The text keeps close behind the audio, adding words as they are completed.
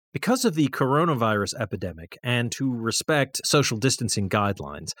Because of the coronavirus epidemic and to respect social distancing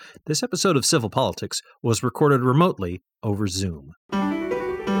guidelines, this episode of Civil Politics was recorded remotely over Zoom.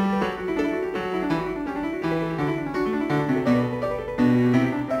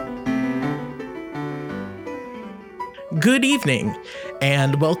 Good evening,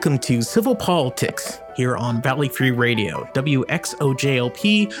 and welcome to Civil Politics here on Valley Free Radio,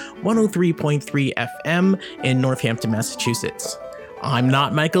 WXOJLP 103.3 FM in Northampton, Massachusetts. I'm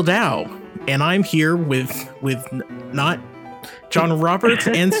not Michael Dow, and I'm here with not John Roberts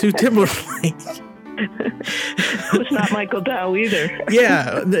and Sue Timberlake. Who's not Michael Dow either.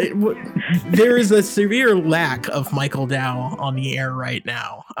 Yeah, there is a severe lack of Michael Dow on the air right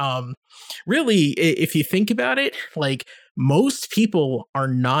now. Really, if you think about it, like most people are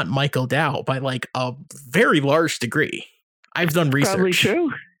not Michael Dow by like a very large degree. I've done research. Probably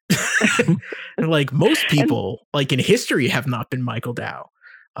true. Like most people, like in history, have not been Michael Dow.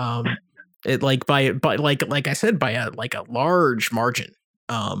 It like by like I said, by a large margin.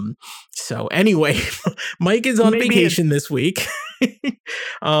 So anyway, Mike is on vacation this week.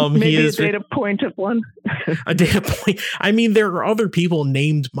 Maybe a data point of one. A data point. I mean, there are other people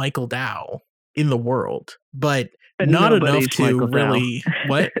named Michael Dow in the world, but not enough to Michael really. Dow.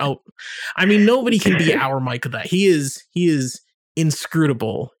 What? Oh, I mean, nobody can be our Michael Dow. He is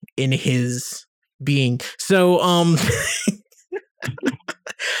inscrutable in his being. So,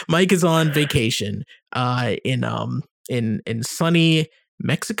 Mike is on vacation, in sunny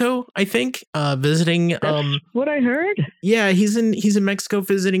Mexico, I think, visiting. That's what I heard. Yeah, he's in Mexico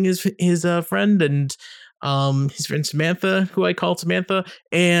visiting his friend and his friend Samantha, who I call Samantha,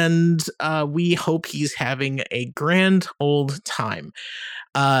 and we hope he's having a grand old time.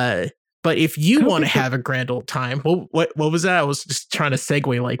 But if you want to have a grand old time, what was that? I was just trying to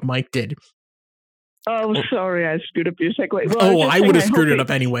segue like Mike did. Oh, sorry, I screwed up your segue. Well, I would have screwed it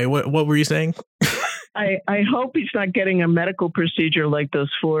up anyway. What were you saying? I hope he's not getting a medical procedure like those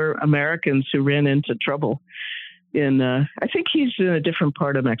 4 Americans who ran into trouble in. I think he's in a different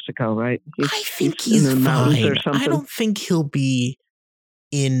part of Mexico, right? I think he's in the mountains or something. I don't think he'll be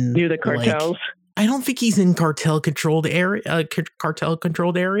in near the cartels. I don't think he's in cartel controlled area. Yeah,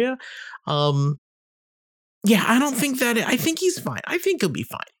 I don't think that. I think he's fine. I think he'll be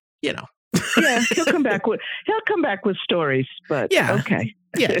fine. You know. Yeah, he'll come back with stories, but yeah, okay.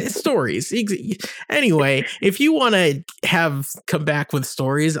 Yeah, stories. Anyway, if you want to come back with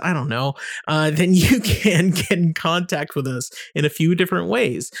stories, I don't know, then you can get in contact with us in a few different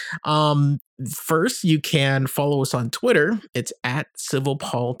ways. First, you can follow us on Twitter. It's at Civil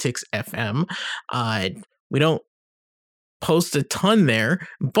Politics FM. We don't post a ton there,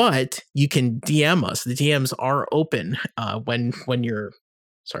 but you can DM us. The DMs are open when you're.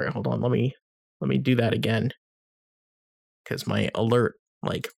 Sorry, hold on. Let me do that again because my alert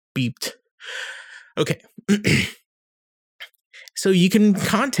like beeped. Okay. So you can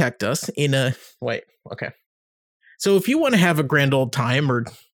contact us okay. So if you want to have a grand old time or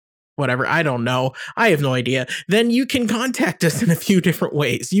whatever, I don't know, I have no idea, then you can contact us in a few different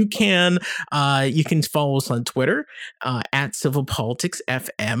ways. You can follow us on Twitter at Civil Politics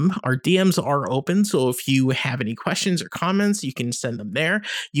FM. Our DMs are open, so if you have any questions or comments, you can send them there.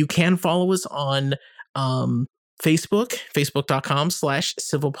 You can follow us on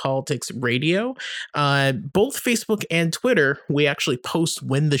Facebook.com/Civil Politics Radio. Both Facebook and Twitter, we actually post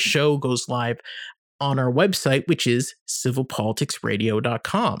when the show goes live on our website, which is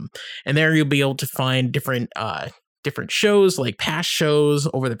civilpoliticsradio.com. And there you'll be able to find different shows, like past shows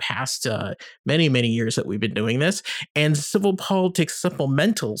over the past many, many years that we've been doing this, and Civil Politics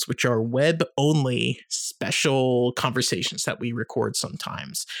Supplementals, which are web-only special conversations that we record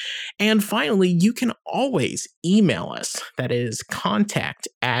sometimes. And finally, you can always email us. That is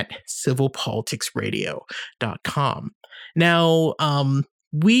contact@civilpoliticsradio.com. Now,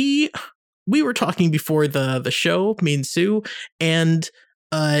 we were talking before the show, me and Sue, and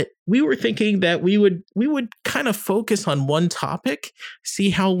we were thinking that we would kind of focus on one topic, see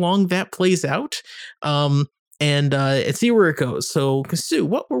how long that plays out, and see where it goes. So, Sue,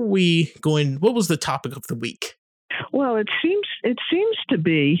 what was the topic of the week? Well, it seems to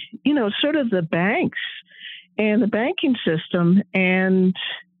be, sort of the banks and the banking system and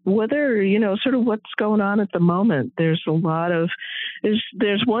whether, sort of what's going on at the moment. There's one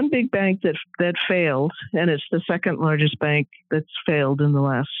big bank that failed, and it's the second largest bank that's failed in the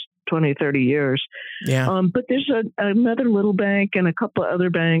last 20, 30 years. Yeah. But there's another little bank and a couple of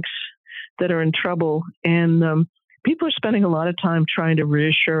other banks that are in trouble. And people are spending a lot of time trying to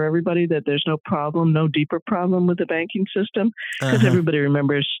reassure everybody that there's no problem, no deeper problem with the banking system, because everybody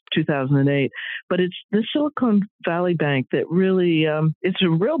remembers 2008. But it's the Silicon Valley Bank that really, I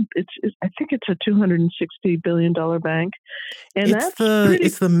think it's a $260 billion bank. And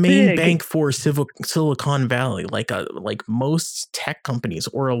it's the main big. bank for Silicon Valley. Like most tech companies,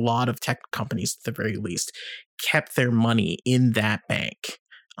 or a lot of tech companies at the very least, kept their money in that bank.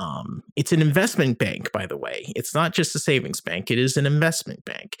 It's an investment bank, by the way. It's not just a savings bank. It is an investment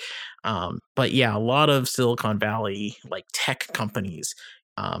bank. But yeah, a lot of Silicon Valley like tech companies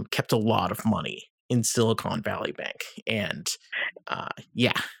kept a lot of money in Silicon Valley Bank, and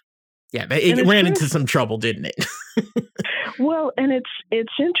it ran into some trouble, didn't it? Well, and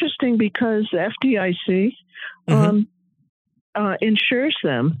it's interesting because the FDIC insures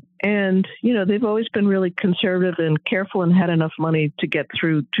them. And, they've always been really conservative and careful and had enough money to get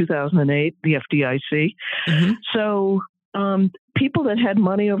through 2008, the FDIC. So people that had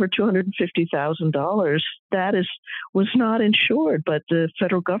money over $250,000, was not insured, but the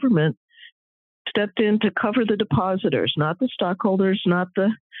federal government stepped in to cover the depositors, not the stockholders, not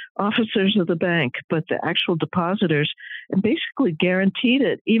the officers of the bank, but the actual depositors, and basically guaranteed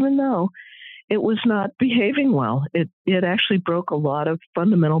it, even though it was not behaving well. It actually broke a lot of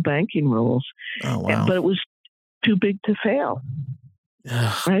fundamental banking rules. Oh, wow. But it was too big to fail.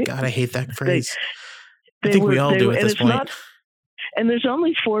 Ugh, right? God, I hate that phrase. I think we all do at this point. And there's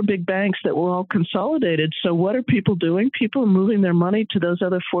only 4 big banks that were all consolidated. So what are people doing? People are moving their money to those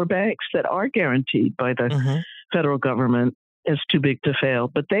other 4 banks that are guaranteed by the federal government as too big to fail.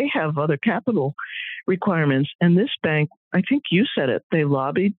 But they have other capital requirements. And this bank, I think you said it, they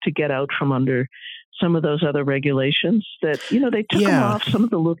lobbied to get out from under some of those other regulations that, they took them off some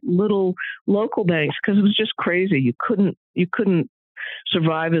of the little local banks because it was just crazy. You couldn't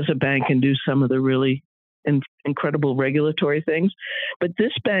survive as a bank and do some of the really incredible regulatory things. But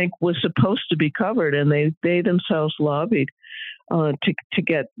this bank was supposed to be covered, and they themselves lobbied to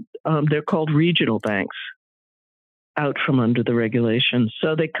get, they're called regional banks, out from under the regulations.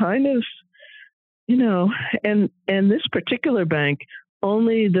 So they kind of, and this particular bank,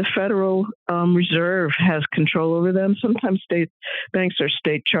 only the Federal Reserve has control over them. Sometimes state banks are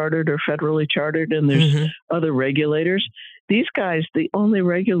state chartered or federally chartered, and there's other regulators. These guys, the only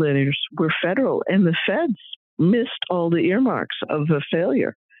regulators were federal, and the feds missed all the earmarks of a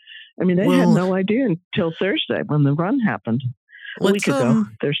failure. I mean, they had no idea until Thursday when the run happened.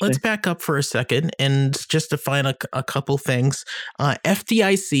 Let's back up for a second and just define a couple things.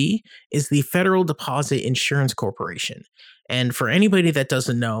 FDIC is the Federal Deposit Insurance Corporation. And for anybody that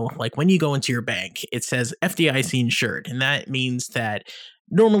doesn't know, like when you go into your bank, it says FDIC insured. And that means that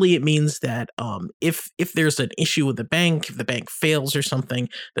normally it means that if there's an issue with the bank, if the bank fails or something,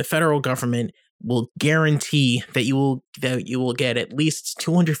 the federal government will guarantee that you will get at least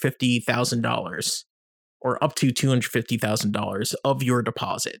 $250,000 or up to $250,000 of your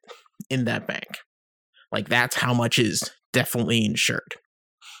deposit in that bank. Like that's how much is definitely insured.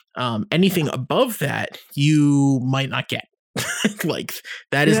 Anything above that, you might not get. Like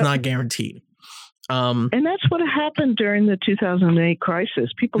that is not guaranteed. And that's what happened during the 2008 crisis.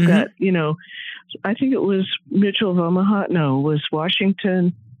 People got, I think it was Mutual of Omaha. No, it was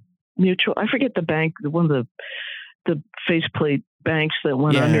Washington Mutual. I forget the bank, one of the faceplate banks that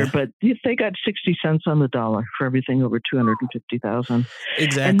went under, but they got 60 cents on the dollar for everything over 250,000.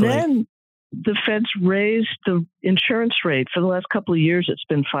 Exactly. And then the feds raised the insurance rate. For the last couple of years, it's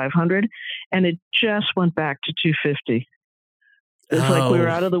been 500, and it just went back to 250. It's like we were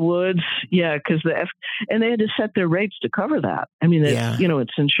out of the woods. Yeah, because and they had to set their rates to cover that. I mean,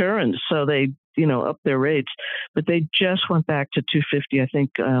 it's insurance, so they, up their rates. But they just went back to $250, I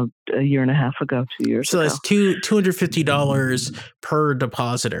think, a year and a half ago, 2 years ago. So that's $250 per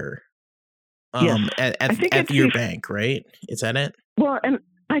depositor at your bank, right? Is that it? Well, and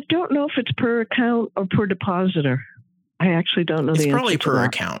I don't know if it's per account or per depositor. I actually don't know the answer to that. It's probably per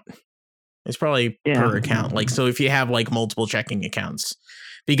account. It's probably per account. Like, so if you have like multiple checking accounts,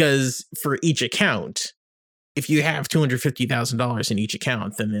 because for each account, if you have $250,000 in each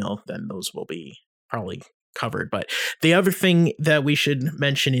account, then those will be probably covered. But the other thing that we should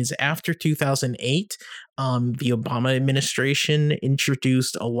mention is after 2008, the Obama administration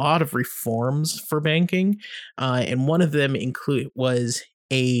introduced a lot of reforms for banking. And one of them was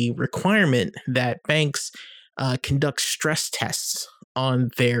a requirement that banks conduct stress tests on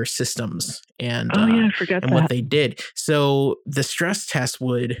their systems and I forgot and that. what they did. So the stress test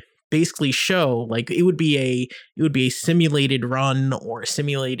would basically show like it would be a simulated run or a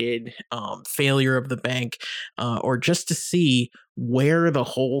simulated failure of the bank, or just to see where the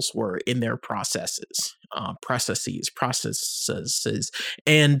holes were in their processes.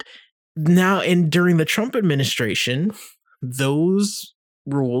 And during the Trump administration, those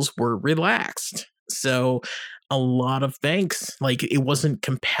rules were relaxed. So a lot of banks, like, it wasn't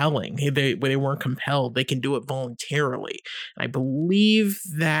compelling. They weren't compelled. They can do it voluntarily. I believe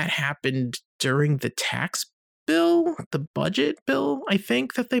that happened during the tax bill, the budget bill, I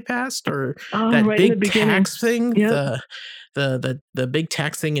think, that they passed, or that right big tax thing. Yep. The big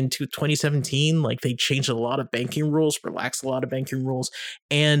tax thing in 2017, like, they changed a lot of banking rules, relaxed a lot of banking rules,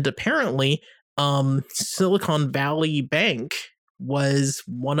 and apparently Silicon Valley Bank was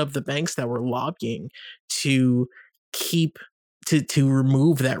one of the banks that were lobbying to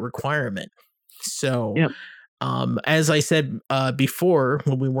remove that requirement. So Yep. as I said before,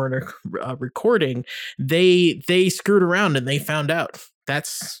 when we weren't recording, they screwed around and they found out.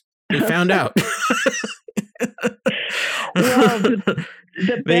 They found out. Well,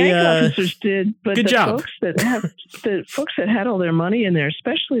 the bank officers did, but good job. The folks that had all their money in there,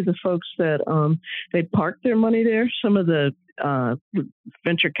 especially the folks that they parked their money there, some of the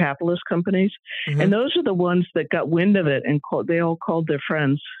venture capitalist companies, and those are the ones that got wind of it and they all called their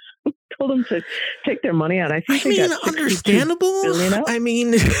friends, told them to take their money out. I think they got understandable. Billion out. I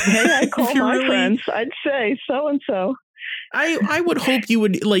mean, hey, I call my friends. I'd say so and so. I would hope you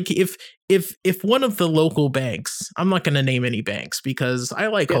would, like, if one of the local banks, I'm not going to name any banks because I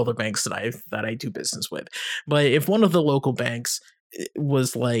like all the banks that I do business with, but if one of the local banks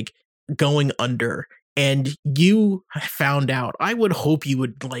was like going under and you found out, I would hope you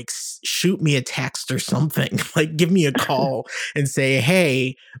would like shoot me a text or something, like give me a call and say,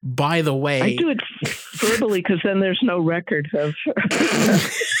 hey, by the way. I do it verbally because then there's no record of,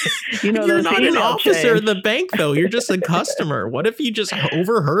 you're not an officer of the bank though. You're just a customer. What if you just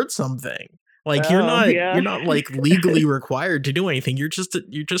overheard something? Like you're not like legally required to do anything. You're just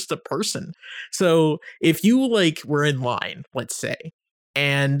a person. So if you like were in line, let's say,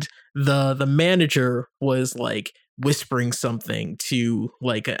 and the manager was like whispering something to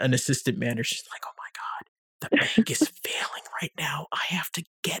like an assistant manager, she's like, oh my God, the bank is failing right now. I have to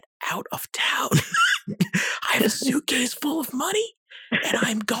get out of town. I have a suitcase full of money and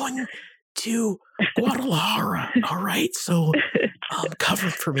I'm going to Guadalajara. All right. So cover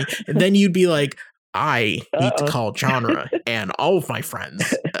for me. And then you'd be like, I need to call genre and all of my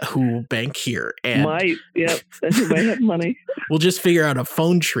friends who bank here. And who might have money. We'll just figure out a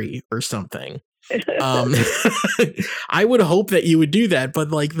phone tree or something. I would hope that you would do that.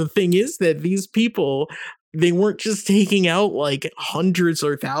 But like the thing is that these people, they weren't just taking out like hundreds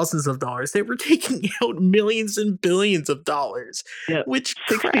or thousands of dollars. They were taking out millions and billions of dollars, which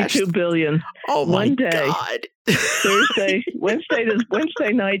 62 billion. Oh my God.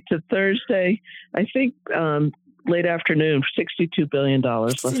 Wednesday night to Thursday, I think late afternoon, $62 billion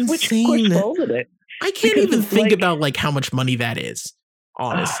left, which of course folded it. I can't even think about like how much money that is.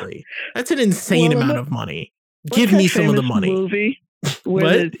 Honestly, that's an insane amount of money. Give me some of the money. Movie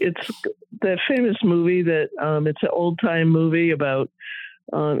where it's the famous movie that it's an old time movie about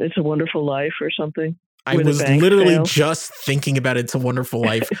It's a Wonderful Life or something. I was literally just thinking about It's a Wonderful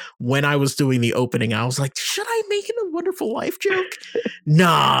Life when I was doing the opening. I was like, should I make it a Wonderful Life joke?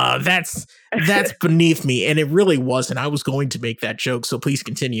 Nah, that's beneath me. And it really wasn't. I was going to make that joke. So please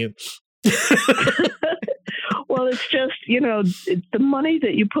continue. Well, it's just, it's the money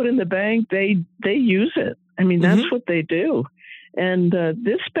that you put in the bank, they use it. I mean, that's what they do. And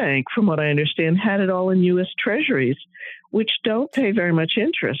this bank, from what I understand, had it all in U.S. Treasuries, which don't pay very much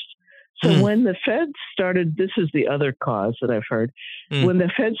interest. So when the Fed started, this is the other cause that I've heard, when the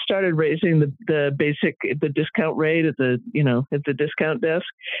Fed started raising the discount rate at the discount desk,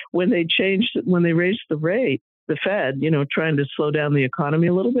 when they raised the rate, the Fed, trying to slow down the economy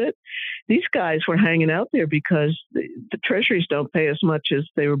a little bit, these guys were hanging out there because the treasuries don't pay as much as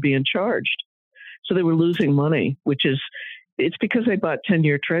they were being charged. So they were losing money, it's because they bought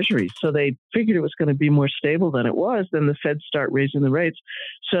 10-year treasuries. So they figured it was going to be more stable than it was. Then the Fed start raising the rates.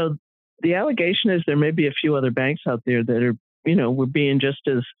 So the allegation is there may be a few other banks out there that are, were being just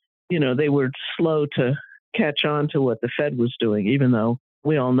as, they were slow to catch on to what the Fed was doing, even though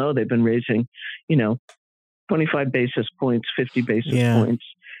we all know they've been raising, 25 basis points, 50 basis points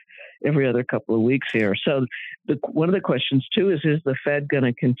every other couple of weeks here. So one of the questions too is the Fed going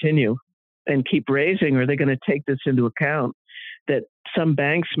to continue and keep raising, or are they going to take this into account that some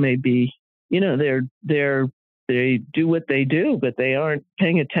banks may be, they do what they do, but they aren't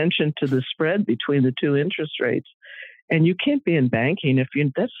paying attention to the spread between the two interest rates. and you can't be in banking if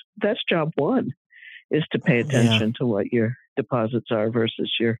you. That's job one, is to pay attention to what your deposits are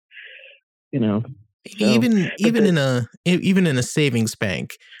versus your, so, even in a savings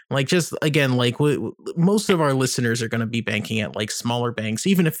bank, like, just again, like, most of our listeners are going to be banking at like smaller banks,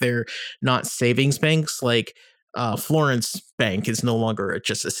 even if they're not savings banks. Like Florence Bank is no longer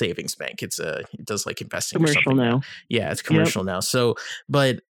just a savings bank. It does like investing commercial or something now. Yeah, it's commercial now. So,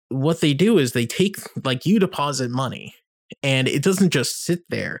 but what they do is they take, like, you deposit money, and it doesn't just sit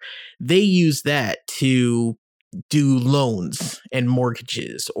there. They use that to do loans and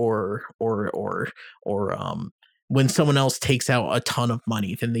mortgages, or when someone else takes out a ton of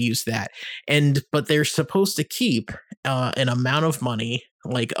money, then they use that. But they're supposed to keep an amount of money,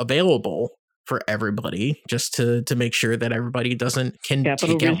 like, available for everybody, just to make sure that everybody can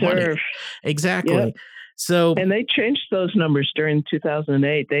Capital take out reserve. money. Exactly. Yep. So, and they changed those numbers during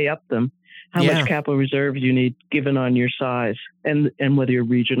 2008. They upped them. How much capital reserve you need given on your size and whether you're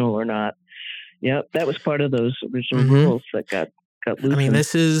regional or not. Yep, that was part of those original rules that got loosened. I mean,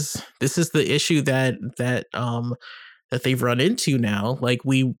 this is the issue that they've run into now. Like,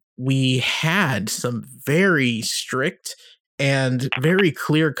 we had some very strict and very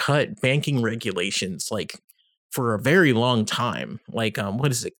clear-cut banking regulations, like, for a very long time. Like, what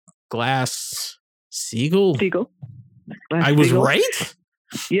is it? Glass-Steagall? I was right?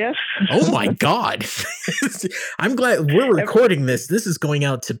 Yes. Oh my God. I'm glad we're recording this. This is going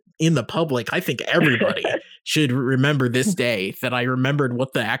out in the public. I think everybody should remember this day that I remembered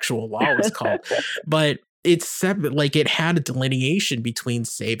what the actual law was called. But it's separate, like, it had a delineation between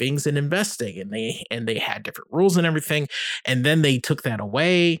savings and investing, and they had different rules and everything. And then they took that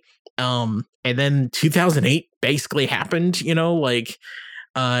away. And then 2008 basically happened, like,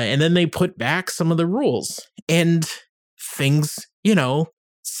 and then they put back some of the rules, and things,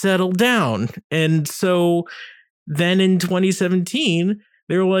 settled down. And so then in 2017,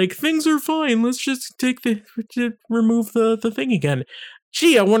 they're like, things are fine. Let's just remove the thing again.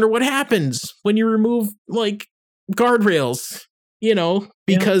 Gee, I wonder what happens when you remove, like, guardrails,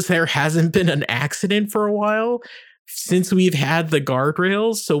 because there hasn't been an accident for a while since we've had the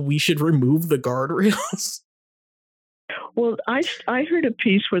guardrails. So we should remove the guardrails. Well, I heard a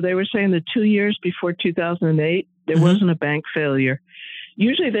piece where they were saying that 2 years before 2008, there wasn't a bank failure.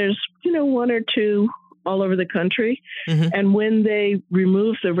 Usually there's, one or two all over the country. And when they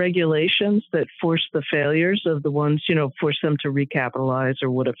remove the regulations that force the failures of the ones, force them to recapitalize or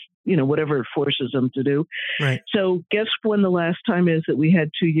whatever it forces them to do. Right. So guess when the last time is that we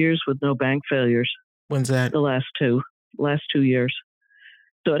had 2 years with no bank failures? When's that? The last 2 years.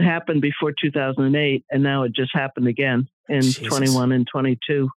 So it happened before 2008, and now it just happened again in 21 and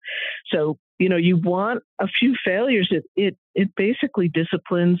 22. So, you want a few failures. It basically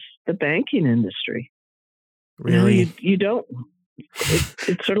disciplines the banking industry. Really? You don't.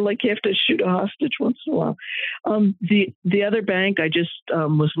 It's sort of like you have to shoot a hostage once in a while. The other bank, I just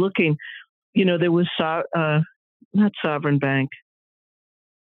was looking, there was not Sovereign Bank.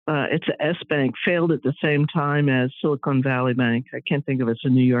 It's a S Bank, failed at the same time as Silicon Valley Bank. I can't think of it. It's a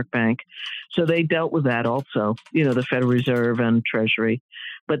New York bank. So they dealt with that also, the Federal Reserve and Treasury.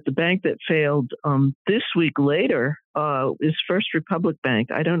 But the bank that failed this week later is First Republic Bank.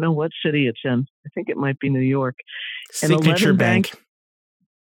 I don't know what city it's in. I think it might be New York. Signature Bank.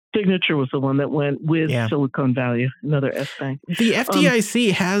 Signature was the one that went with Silicon Valley, another S Bank. The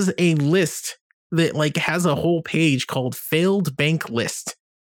FDIC has a list that, like, has a whole page called Failed Bank List.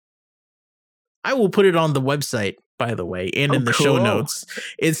 I will put it on the website, by the way, and in the show notes.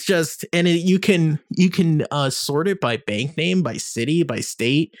 It's just, and you can sort it by bank name, by city, by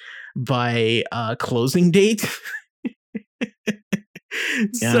state, by closing date.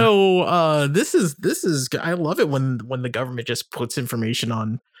 So this is I love it when the government just puts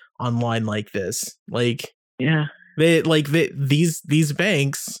information online like this. Like, these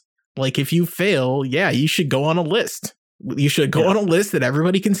banks, like, if you fail, you should go on a list. You should go on a list that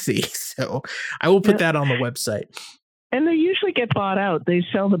everybody can see. So I will put that on the website. And they usually get bought out. They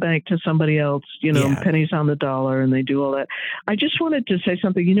sell the bank to somebody else, pennies on the dollar, and they do all that. I just wanted to say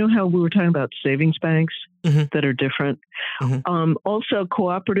something. You know how we were talking about savings banks that are different? Also,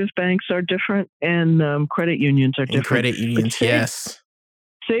 cooperative banks are different, and credit unions are different. Credit unions, yes.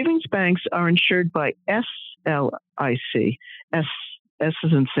 Savings banks are insured by SLIC. S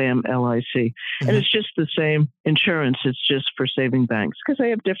is in Sam, LIC. And it's just the same insurance. It's just for saving banks because they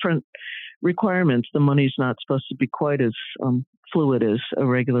have different requirements. The money's not supposed to be quite as fluid as a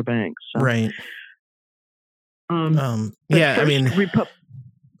regular bank. So. Right.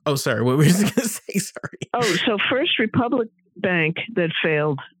 Sorry. What were you going to say? Sorry. So First Republic Bank that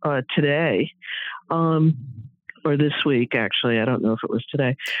failed today or this week, actually. I don't know if it was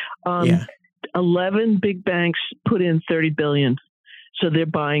today. Yeah. 11 big banks put in $30 billion. So they're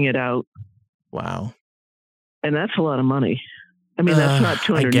buying it out. Wow. And that's a lot of money. I mean, that's not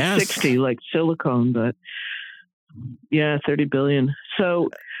 260 like Silicon, but yeah, 30 billion. So,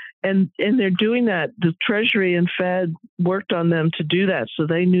 and they're doing that. The Treasury and Fed worked on them to do that. So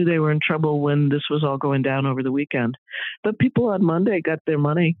they knew they were in trouble when this was all going down over the weekend. But people on Monday got their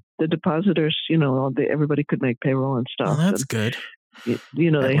money. The depositors, everybody could make payroll and stuff. Well, that's good.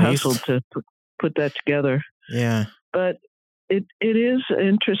 They hustled to put that together. Yeah. But it is an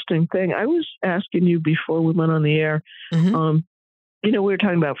interesting thing. I was asking you before we went on the air. Mm-hmm. We were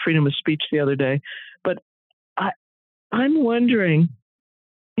talking about freedom of speech the other day, but I'm wondering,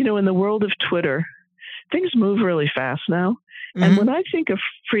 in the world of Twitter, things move really fast now. Mm-hmm. And when I think of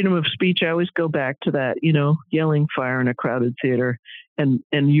freedom of speech, I always go back to that, yelling fire in a crowded theater and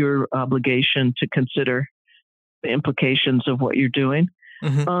your obligation to consider the implications of what you're doing.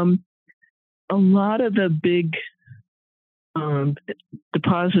 Mm-hmm. A lot of the big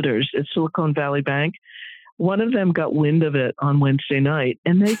depositors at Silicon Valley Bank, one of them got wind of it on Wednesday night,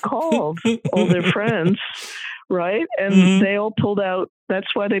 and they called all their friends, right? And mm-hmm. they all pulled out.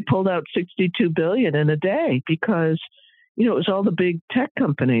 That's why they pulled out $62 billion in a day, because it was all the big tech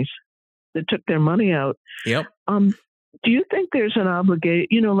companies that took their money out. Yep. Do you think there's an obligation?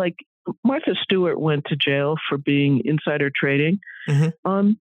 Like Martha Stewart went to jail for being insider trading.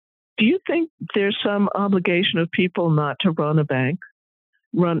 Mm-hmm. Do you think there's some obligation of people not to run a bank?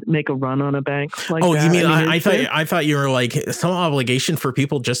 Make a run on a bank like that? You mean I thought you were like some obligation for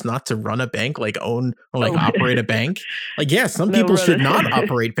people just not to run a bank, like own or like operate a bank. Like, yeah, some people should not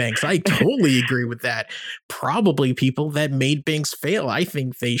operate banks. I totally agree with that. Probably people that made banks fail. I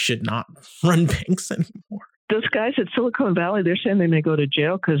think they should not run banks anymore. Those guys at Silicon Valley, they're saying they may go to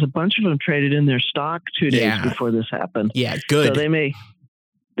jail because a bunch of them traded in their stock 2 days before this happened. Yeah, good. So they may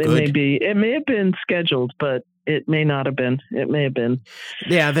be. It may have been scheduled, but it may not have been. It may have been.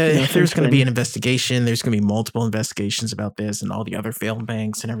 Yeah, there's going to be an investigation. There's going to be multiple investigations about this and all the other failed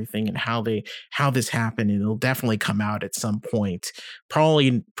banks and everything, and how this happened. And it'll definitely come out at some point, probably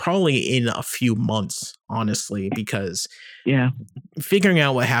in a few months, honestly, because figuring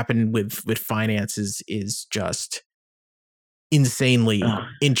out what happened with finances is just insanely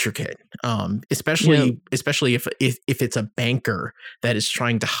intricate, especially if it's a banker that is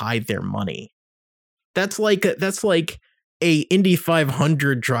trying to hide their money. That's like a Indy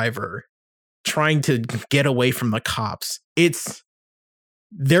 500 driver trying to get away from the cops.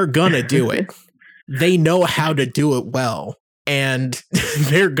 They're gonna do it. They know how to do it well, and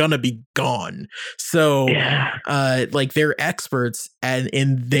they're gonna be gone. So like they're experts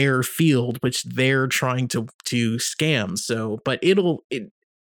in their field, which they're trying to scam. So, but the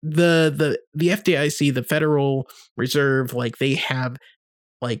FDIC, the Federal Reserve, like they have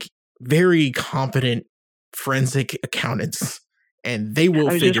like very competent forensic accountants, and they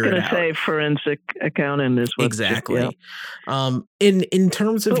will figure it out. I was just going to say forensic accountant is what exactly. In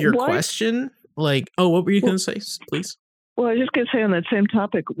terms of your question, like, what were you going to say, please? Well, I was just going to say on that same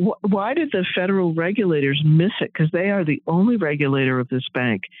topic, why did the federal regulators miss it? Because they are the only regulator of this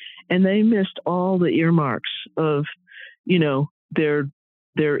bank, and they missed all the earmarks of,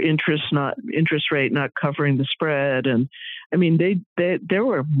 their interest rate not covering the spread. And I mean, there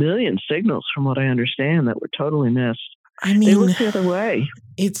were a million signals from what I understand that were totally missed. I mean, they looked the other way.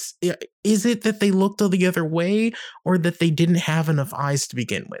 Is it that they looked the other way, or that they didn't have enough eyes to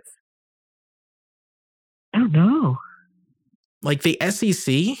begin with? I don't know. Like the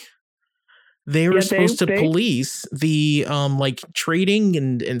SEC, they were supposed to police the like trading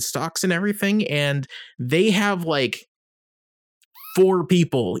and stocks and everything, and they have like 4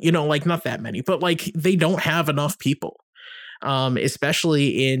 people, like not that many, but like they don't have enough people,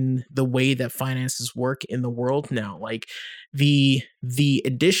 especially in the way that finances work in the world now. Like the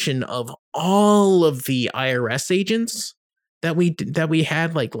addition of all of the IRS agents that we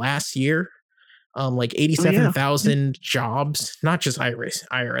had like last year, like 87,000 jobs, not just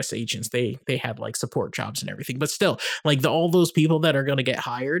IRS agents. They had like support jobs and everything, but still, like all those people that are going to get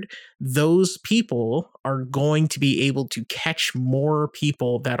hired, those people are going to be able to catch more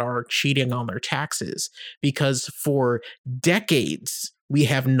people that are cheating on their taxes, because for decades we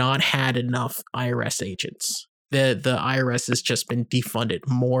have not had enough IRS agents. The IRS has just been defunded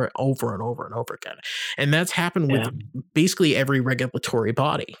more over and over and over again. And that's happened with basically every regulatory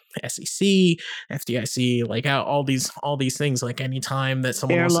body, SEC, FDIC, like all these things. Like anytime that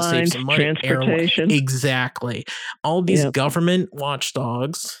someone wants to save some money, transportation. Exactly. All these government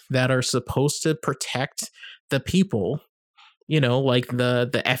watchdogs that are supposed to protect the people, like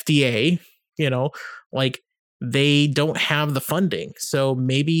the FDA, like they don't have the funding. So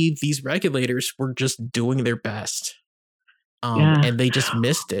maybe these regulators were just doing their best. And they just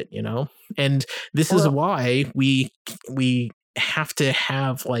missed it, and this is why we have to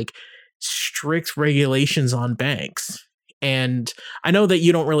have like strict regulations on banks. And I know that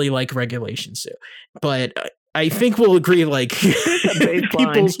you don't really like regulations, Sue, but I think we'll agree, like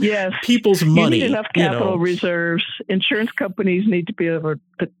people's money. You need enough capital reserves. Insurance companies need to be able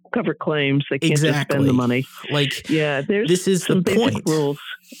to cover claims. They can't just spend the money. Like, there's this is some the point. Rules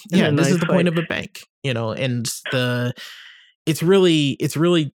this is the point of a bank, and it's really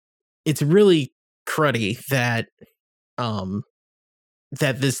cruddy that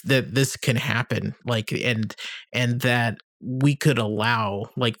that this can happen, like, and that we could allow,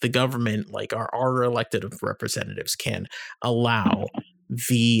 like, the government, like our elected representatives can allow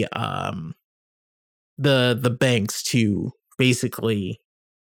the banks to basically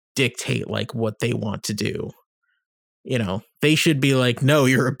dictate like what they want to do. They should be like, no,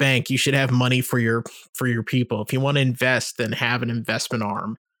 you're a bank. You should have money for your people. If you want to invest, then have an investment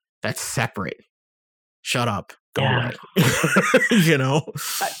arm that's separate. Shut up. Go away.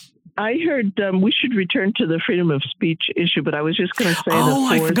 I heard we should return to the freedom of speech issue, but I was just going to say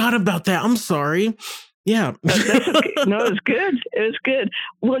I forgot about that. I'm sorry. Yeah. That's okay. No, it was good. It was good.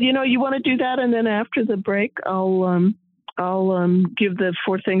 Well, you want to do that, and then after the break, I'll give the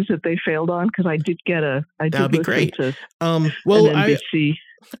 4 things that they failed on, because I did that'd be great. Well, NBC.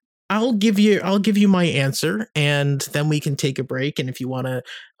 I'll give you my answer, and then we can take a break. And if you want to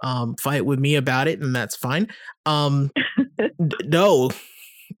fight with me about it, then that's fine. No,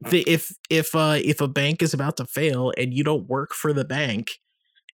 if a bank is about to fail and you don't work for the bank,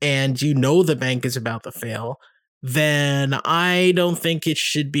 and the bank is about to fail, then I don't think it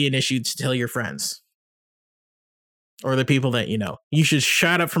should be an issue to tell your friends or the people that you know. You should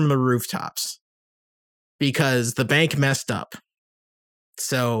shout up from the rooftops because the bank messed up.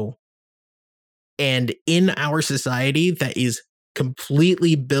 So, and in our society that is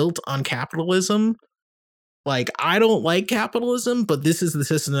completely built on capitalism, like, I don't like capitalism, but this is the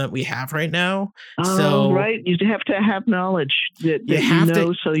system that we have right now. So, right. You have to have knowledge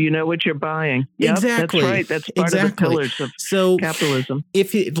that so you know what you're buying. Yep, exactly. That's right. That's part of the pillars of capitalism.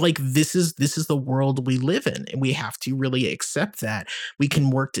 If this is the world we live in, and we have to really accept that. We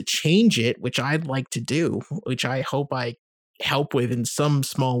can work to change it, which I'd like to do, which I hope I help with in some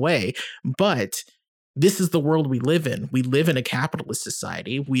small way. But this is the world we live in. We live in a capitalist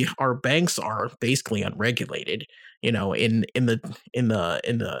society. Our banks are basically unregulated, in the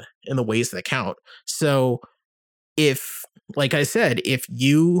ways that count. So if, like I said, if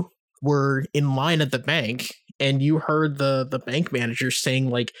you were in line at the bank and you heard the bank manager saying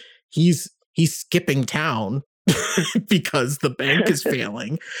like he's skipping town because the bank is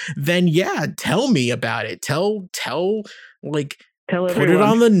failing, then tell me about it. Tell everyone. Put it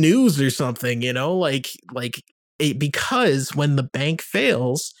on the news or something, because when the bank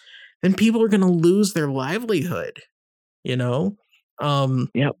fails, then people are going to lose their livelihood, Yep.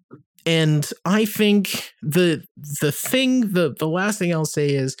 And I think the last thing I'll say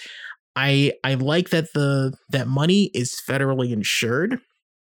is I like that that money is federally insured.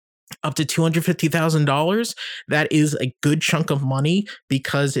 Up to $250,000. That is a good chunk of money,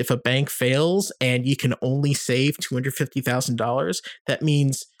 because if a bank fails and you can only save $250,000, that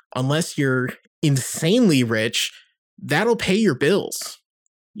means unless you're insanely rich, that'll pay your bills.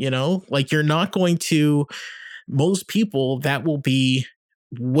 Like, you're not going to, most people, that will be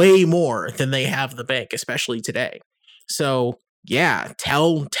way more than they have the bank, especially today. So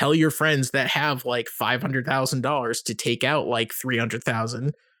tell your friends that have like $500,000 to take out like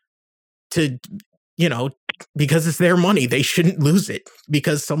 $300,000. To, because it's their money. They shouldn't lose it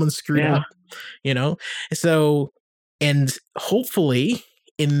because someone screwed up, So, and hopefully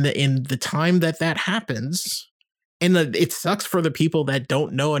in the time that happens, and it sucks for the people that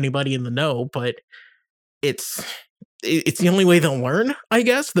don't know anybody in the know, but it's the only way they'll learn, I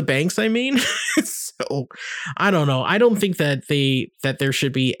guess, the banks, I mean. So I don't know. I don't think that there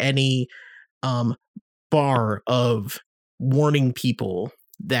should be any bar of warning people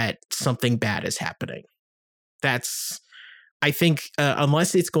that something bad is happening. I think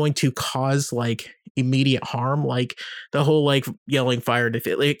unless it's going to cause like immediate harm, like the whole like yelling fire in the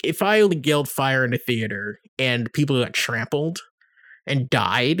theater. Like, if I yelled fire in a theater and people got trampled and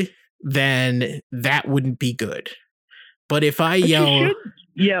died, then that wouldn't be good. But if I yelled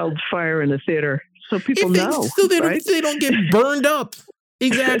fire in the theater so people know, so they don't get burned up.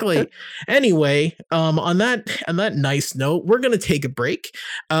 Exactly. Anyway, on that nice note, we're gonna take a break,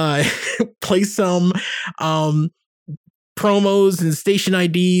 play some promos and station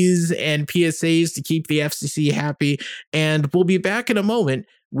IDs and PSAs to keep the FCC happy. And we'll be back in a moment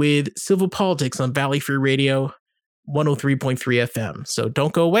with Civil Politics on Valley Free Radio 103.3 FM. So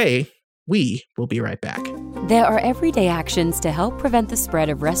don't go away. We will be right back. There are everyday actions to help prevent the spread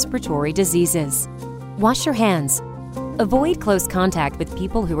of respiratory diseases. Wash your hands. Avoid close contact with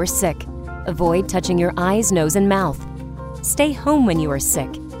people who are sick. Avoid touching your eyes, nose, and mouth. Stay home when you are sick.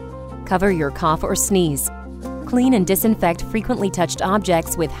 Cover your cough or sneeze. Clean and disinfect frequently touched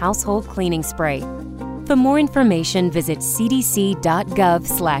objects with household cleaning spray. For more information, visit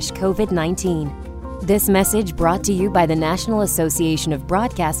cdc.gov/COVID-19. This message brought to you by the National Association of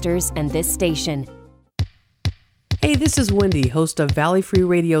Broadcasters and this station. Hey, this is Wendy, host of Valley Free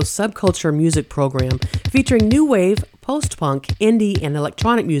Radio's Subculture Music Program, featuring new wave, post-punk, indie, and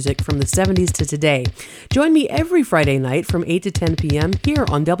electronic music from the 70s to today. Join me every Friday night from 8 to 10 p.m. here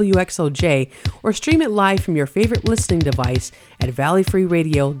on WXOJ, or stream it live from your favorite listening device at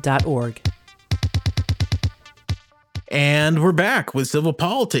valleyfreeradio.org. And we're back with Civil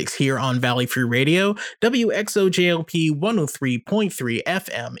Politics here on Valley Free Radio, WXOJLP 103.3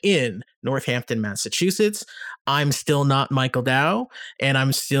 FM in Northampton, Massachusetts. I'm still not Michael Dow, and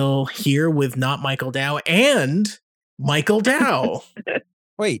I'm still here with not Michael Dow and Michael Dow.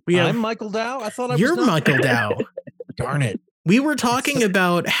 Wait, I'm Michael Dow? I thought I was You're Michael Dow. Darn it. We were talking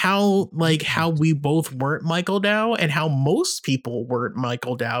about how we both weren't Michael Dow and how most people weren't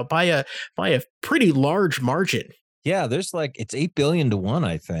Michael Dow by a pretty large margin. Yeah, there's it's 8 billion to 1,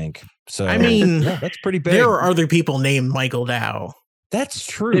 I think. So I mean, yeah, that's pretty big. There are other people named Michael Dow. That's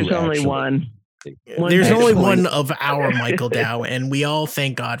true. There's only one. There's only one of our Michael Dow, and we all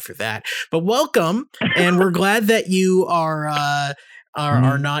thank God for that. But welcome, and we're glad that you are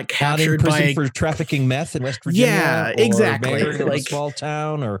not captured by for trafficking meth in West Virginia. Yeah, or exactly. Mayor of a small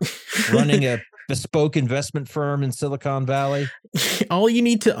town, or running a bespoke investment firm in Silicon Valley. All you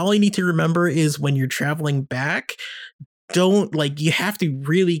need to remember is when you're traveling back, you have to be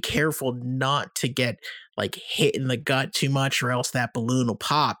really careful not to get hit in the gut too much, or else that balloon will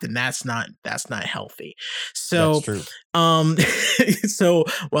pop, and that's not healthy. So that's true. So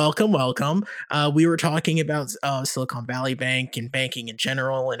welcome. We were talking about Silicon Valley Bank and banking in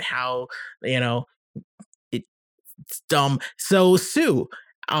general, and how it's dumb. So Sue,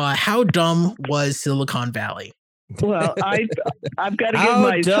 how dumb was Silicon Valley? Well, I've got to give How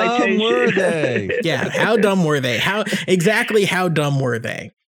my dumb citation. were they? Yeah, how dumb were they? How dumb were they?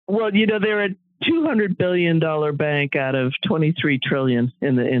 Well, they're a $200 billion bank out of $23 trillion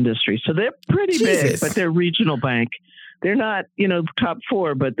in the industry. So they're pretty big, but they're regional bank. They're not, top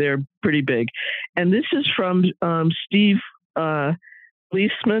four, but they're pretty big. And this is from Steve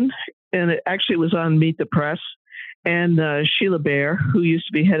Leisman, and it actually was on Meet the Press, and Sheila Bair, who used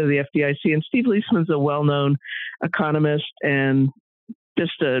to be head of the FDIC. And Steve Leisman's a well-known economist and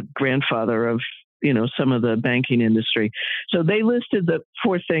just a grandfather of some of the banking industry. So they listed the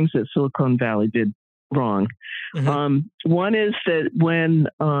 4 things that Silicon Valley did wrong. Mm-hmm. One is that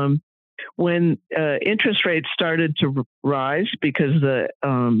when interest rates started to rise because the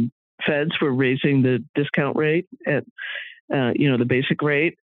feds were raising the discount rate at the basic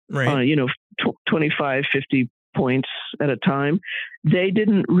rate, right? 25, 50 points at a time, they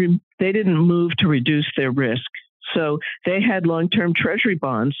didn't move to reduce their risk. So they had long-term treasury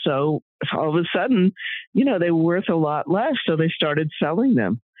bonds. So all of a sudden, they were worth a lot less. So they started selling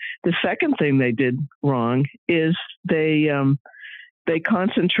them. The second thing they did wrong is they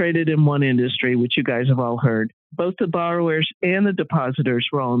concentrated in one industry, which you guys have all heard. Both the borrowers and the depositors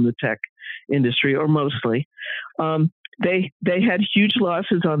were all in the tech industry, or mostly. They had huge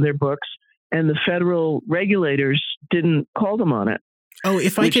losses on their books, and the federal regulators didn't call them on it. Oh,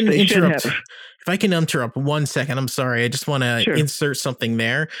 if I can interrupt 1 second, I'm sorry. I just want to insert something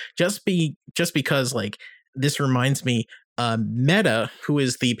there. Just because this reminds me, Meta, who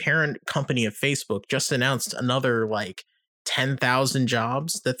is the parent company of Facebook, just announced another 10,000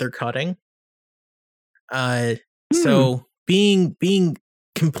 jobs that they're cutting. So being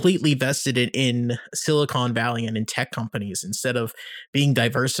completely vested in Silicon Valley and in tech companies instead of being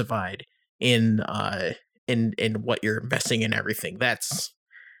diversified in what you're investing in, everything, it's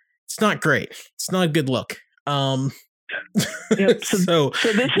not great. It's not a good look. Yep. So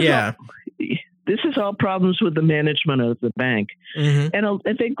this is all problems with the management of the bank. Mm-hmm. And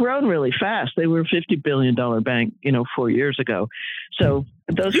they've grown really fast. They were a $50 billion bank, 4 years ago. So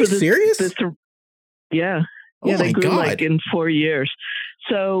those were serious? Yeah. Yeah, they grew in 4 years.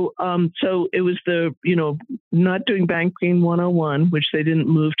 So it was the, not doing banking 101, which they didn't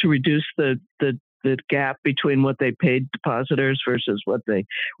move to reduce the the gap between what they paid depositors versus what they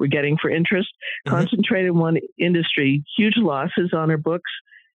were getting for interest. Concentrated in one industry, huge losses on her books,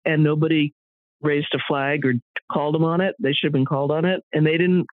 and nobody raised a flag or called them on it. They should have been called on it, and they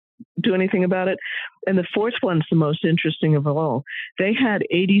didn't do anything about it. And the fourth one's the most interesting of all. They had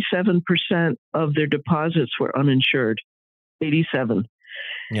 87% of their deposits were uninsured. 87.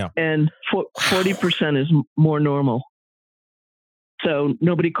 Yeah. And 40% is more normal. So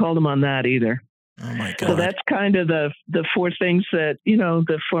nobody called them on that either. Oh my God. So that's kind of the four things that,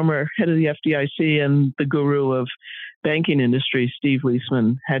 the former head of the FDIC and the guru of banking industry, Steve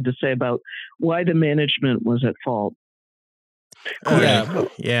Leisman, had to say about why the management was at fault.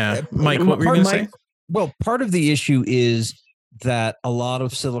 Yeah. Mike, what were you going to say? Well, part of the issue is that a lot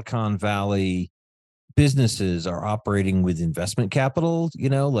of Silicon Valley businesses are operating with investment capital,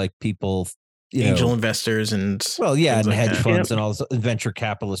 like people, angel investors and and like hedge that. funds and all this, venture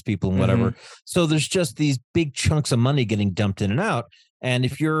capitalist people and whatever. So there's just these big chunks of money getting dumped in and out. And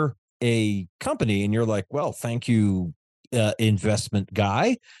if you're a company and you're like, well, thank you, investment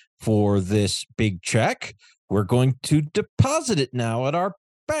guy, for this big check, we're going to deposit it now at our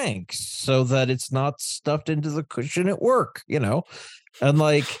banks so that it's not stuffed into the cushion at work, and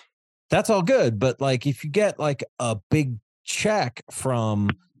like, that's all good. But like, if you get like a big check from,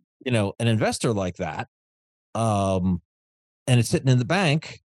 an investor like that, and it's sitting in the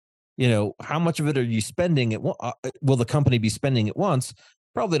bank, how much of it are you spending will the company be spending at once?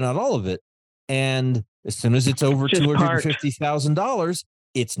 Probably not all of it. And as soon as it's over $250,000,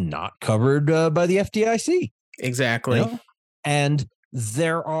 it's not covered by the FDIC. Exactly. And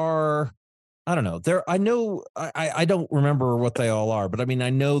there are, I don't know, I don't remember what they all are, but I mean, I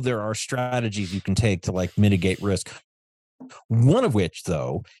know there are strategies you can take to like mitigate risk. One of which,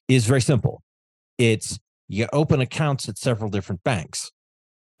 though, is very simple. It's you open accounts at several different banks,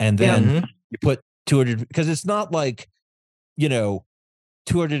 and then you put 200, because it's not like,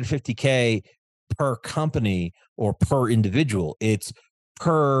 250K per company or per individual. It's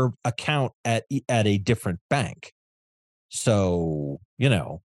per account at a different bank. So,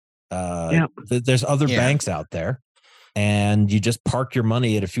 there's other banks out there, and you just park your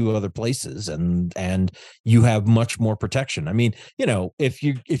money at a few other places, and you have much more protection. I mean, if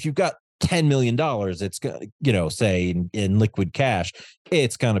you've got $10 million, it's say in liquid cash,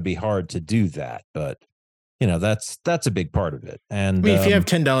 it's going to be hard to do that. But that's a big part of it. And I mean, if you have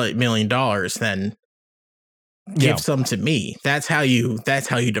 $10 million, then give some to me. That's how you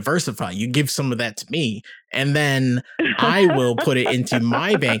diversify. You give some of that to me, and then I will put it into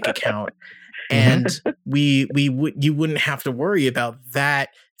my bank account, and you wouldn't have to worry about that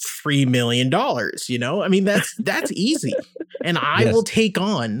 $3 million. I mean, that's easy, and I will take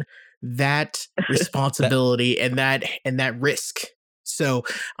on that responsibility and that risk. So,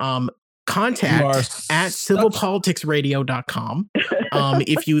 contact at civilpoliticsradio.com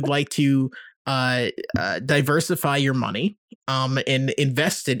if you would like to diversify your money and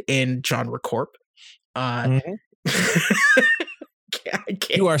invest it in Genre Corp.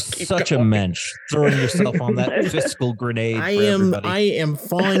 You are such a mensch, throwing yourself on that fiscal grenade. I am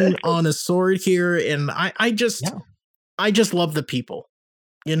falling on a sword here, and I just love the people.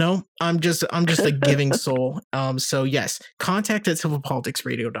 I'm just a giving soul. So yes, contact at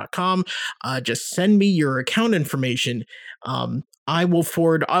civilpoliticsradio.com. Just send me your account information. I will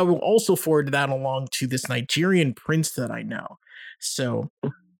also forward that along to this Nigerian prince that I know. So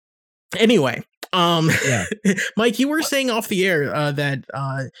anyway, Mike, you were saying off the air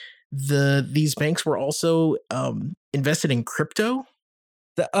that these banks were also invested in crypto.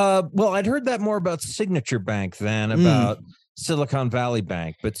 Well, I'd heard that more about Signature Bank than about Silicon Valley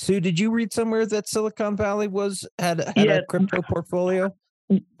Bank. But Sue, did you read somewhere that Silicon Valley had a crypto portfolio?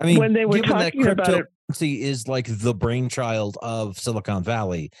 I mean, when they were given that talking about it, cryptocurrency is like the brainchild of Silicon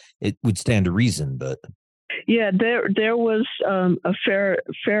Valley, it would stand to reason. But yeah, there was a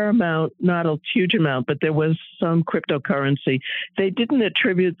fair amount, not a huge amount, but there was some cryptocurrency. They didn't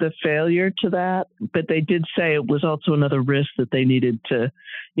attribute the failure to that, but they did say it was also another risk that they needed to,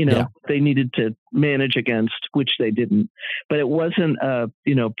 they needed to manage against, which they didn't. But it wasn't a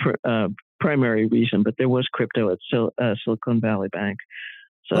primary reason. But there was crypto at Silicon Valley Bank.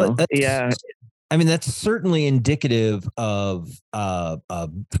 So I mean, that's certainly indicative of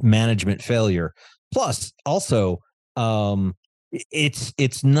management failure. Plus, also,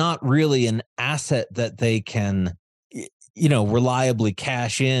 it's not really an asset that they can, reliably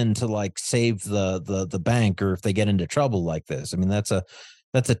cash in to like save the bank, or if they get into trouble like this. I mean, that's a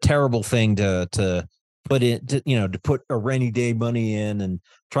terrible thing to put in, to put a rainy day money in and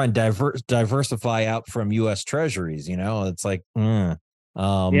try and diversify out from U.S. Treasuries. It's like,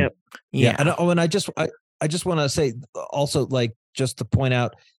 Yep. Yeah. And I just want to say also, like, just to point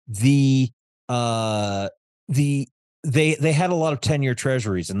out they had a lot of 10-year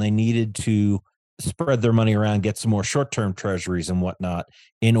treasuries, and they needed to spread their money around, get some more short-term treasuries and whatnot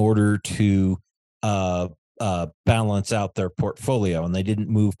in order to balance out their portfolio. And they didn't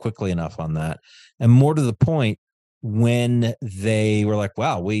move quickly enough on that. And more to the point, when they were like,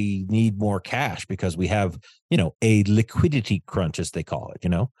 wow, we need more cash because we have, a liquidity crunch, as they call it,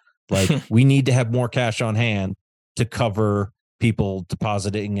 like we need to have more cash on hand to cover people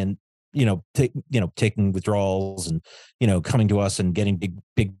depositing and, taking withdrawals and, coming to us and getting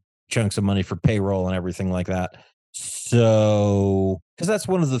big chunks of money for payroll and everything like that. So, because that's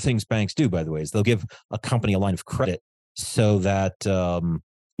one of the things banks do, by the way, is they'll give a company a line of credit so that,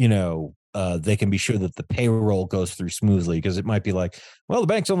 they can be sure that the payroll goes through smoothly, because it might be like, well, the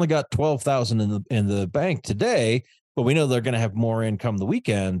bank's only got 12,000 in the bank today, but we know they're going to have more income the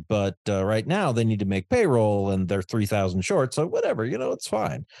weekend. But right now they need to make payroll and they're 3,000 short. So whatever, it's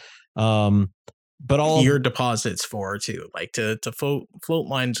fine. But all your deposits for too, like to float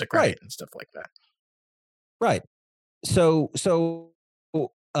lines of credit and stuff like that. Right. So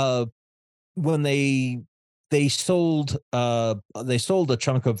when they sold a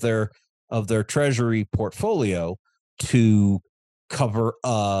chunk of their treasury portfolio to cover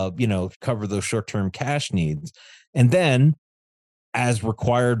those short-term cash needs, and then, as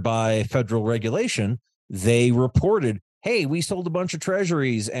required by federal regulation, they reported, hey, we sold a bunch of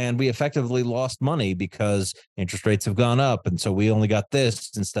treasuries and we effectively lost money because interest rates have gone up, and so we only got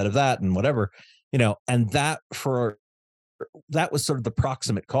this instead of that and whatever, and that was sort of the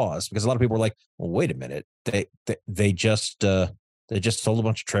proximate cause, because a lot of people were like, well, wait a minute, they just sold a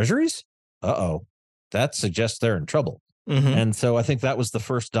bunch of treasuries. That suggests they're in trouble. Mm-hmm. And so I think that was the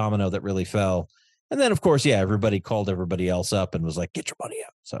first domino that really fell. And then, of course, everybody called everybody else up and was like, get your money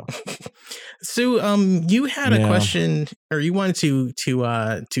out. So you had a question, or you wanted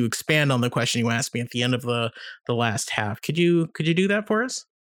to expand on the question you asked me at the end of the last half. Could you do that for us?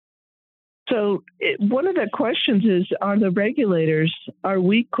 So one of the questions is, are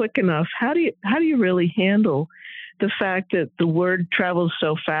we quick enough? How do you really handle the fact that the word travels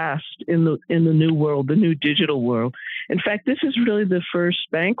so fast in the new world, the new digital world? In fact, this is really the first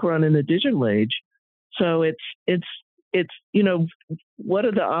bank run in the digital age. So it's what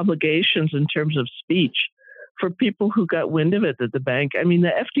are the obligations in terms of speech for people who got wind of it at the bank? I mean,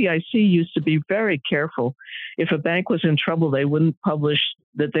 the FDIC used to be very careful. If a bank was in trouble, they wouldn't publish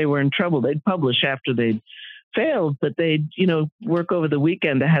that they were in trouble. They'd publish after they'd failed, but they'd, work over the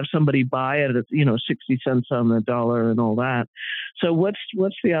weekend to have somebody buy it at, 60 cents on the dollar and all that. So what's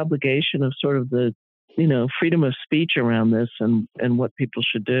the obligation of sort of the, freedom of speech around this and what people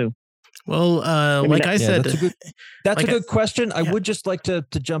should do? Well, I said, that's a good question. I would just like to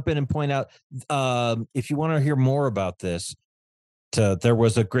jump in and point out, if you want to hear more about this, there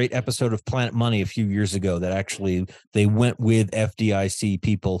was a great episode of Planet Money a few years ago that actually they went with FDIC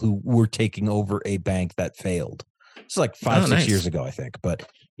people who were taking over a bank that failed. It's like 5-6 years ago, I think. But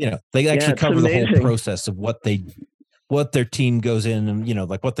they actually cover the whole process of what their team goes in and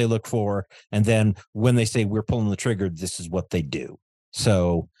like what they look for, and then when they say we're pulling the trigger, this is what they do.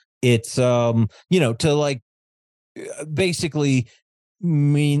 So it's to like basically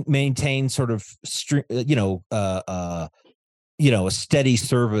maintain sort of a steady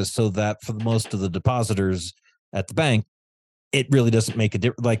service, so that for most of the depositors at the bank, it really doesn't make a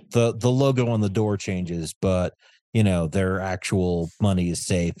difference. Like the logo on the door changes, but their actual money is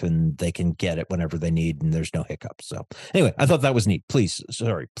safe and they can get it whenever they need, and there's no hiccups. So anyway, I thought that was neat. Please,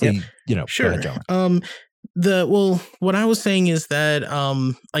 sure. Go ahead, John. What I was saying is that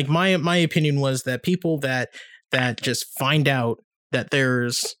like my opinion was that people that just find out that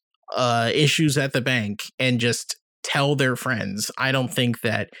there's issues at the bank and just tell their friends, I don't think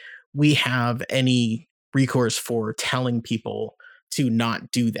that we have any recourse for telling people to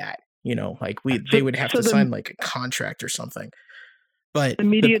not do that. They would have to sign like a contract or something. But the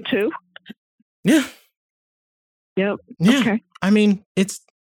media too? Yeah. Yep. Yeah. Okay. I mean, it's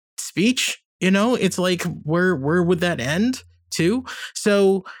speech, it's like, where would that end too?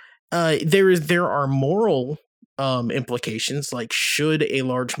 So there are moral implications. Like, should a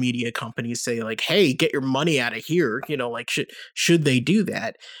large media company say like, hey, get your money out of here? Like, should they do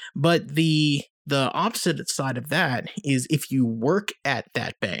that? But the opposite side of that is, if you work at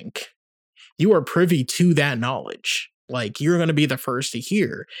that bank, you are privy to that knowledge. Like, you're going to be the first to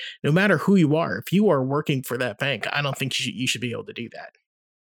hear, no matter who you are. If you are working for that bank, I don't think you should be able to do that.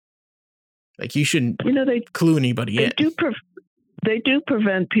 Like, you shouldn't clue anybody in. They do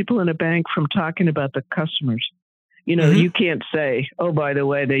prevent people in a bank from talking about the customers. You can't say, oh, by the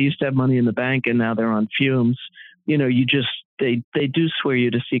way, they used to have money in the bank and now they're on fumes. They do swear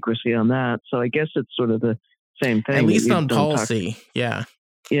you to secrecy on that. So I guess it's sort of the same thing. At least on policy. Yeah.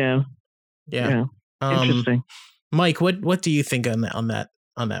 Interesting. Mike, what do you think on that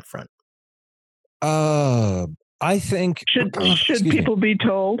front? I think should people be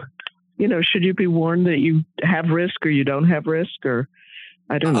told? Should you be warned that you have risk or you don't have risk, or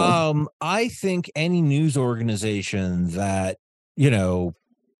I don't know. I think any news organization that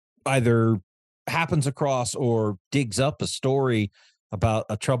either happens across or digs up a story about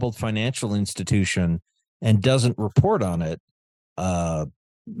a troubled financial institution and doesn't report on it, either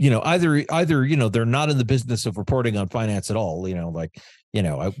they're not in the business of reporting on finance at all.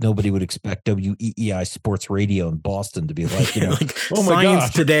 Nobody would expect WEEI Sports Radio in Boston to be like, like, oh my Science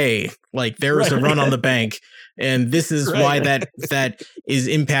gosh, Today, like there was a run on the bank, and this is why that is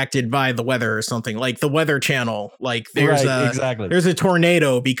impacted by the weather or something. Like the Weather Channel, like there's a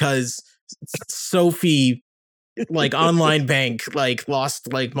tornado because Sophie, like online bank, like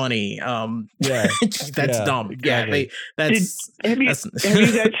lost like money. That's dumb. Exactly. Have you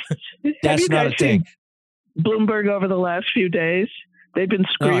guys seen Bloomberg over the last few days? They've been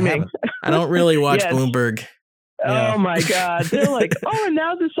screaming. No, I don't really watch Bloomberg. Oh my God. They're like, and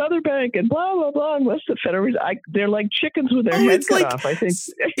now this other bank and blah, blah, blah. And what's the Federal Reserve? They're like chickens with their heads cut off, I think.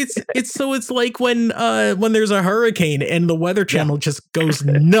 It's like when there's a hurricane and the Weather Channel just goes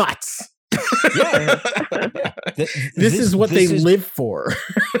nuts. This is what they live for.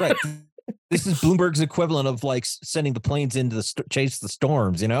 Right. This is Bloomberg's equivalent of like sending the planes in to chase the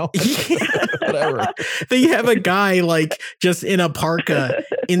storms, whatever. They have a guy like just in a parka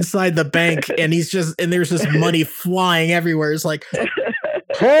inside the bank, and there's just money flying everywhere. It's like,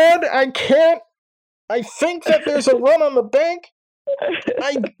 Todd, I think that there's a run on the bank.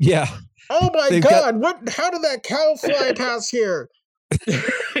 Oh my God! How did that cow fly past here?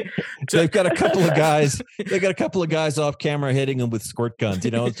 They've got a couple of guys. They got a couple of guys off camera hitting them with squirt guns.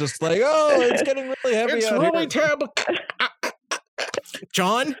 It's just like, it's getting really heavy. It's really terrible.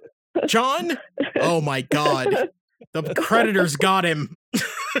 John. Oh my God! The creditors got him.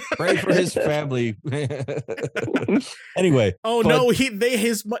 Pray for his family. Anyway. Oh no!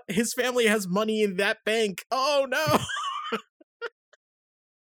 His family has money in that bank. Oh no!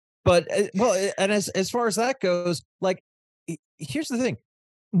 But and as far as that goes, like, here's the thing.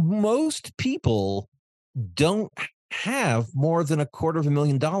 Most people don't have more than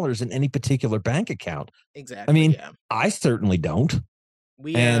 $250,000 in any particular bank account. Exactly. I mean, I certainly don't.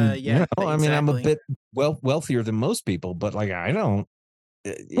 Exactly. I'm a bit wealthier than most people, but like, I don't.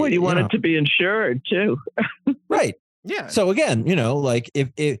 Well, you want it to be insured too. Right. Yeah. So again, like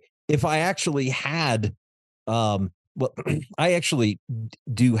if I actually had, I actually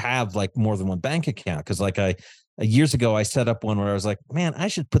do have like more than one bank account, because like years ago I set up one where I was like, man, I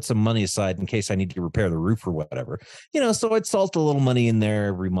should put some money aside in case I need to repair the roof or whatever, so I'd salt a little money in there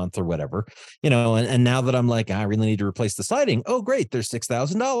every month or whatever, and now that I'm like, I really need to replace the siding. Oh, great. There's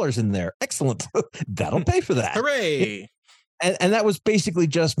 $6,000 in there. Excellent. That'll pay for that. Hooray. And that was basically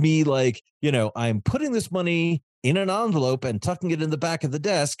just me like, I'm putting this money in an envelope and tucking it in the back of the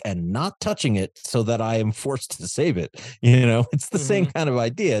desk and not touching it so that I am forced to save it. It's the same kind of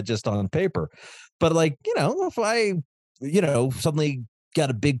idea, just on paper. But like, if I, suddenly got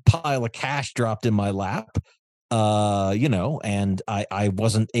a big pile of cash dropped in my lap, and I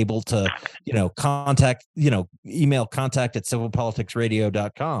wasn't able to, contact, email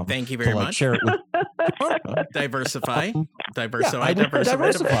contact@civilpoliticsradio.com. Thank you very much. Share it with diversify. Diversify. And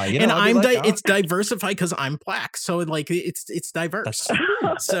it's diversify because I'm black, so like it's diverse.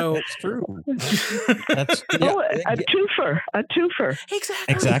 So that's true. A twofer.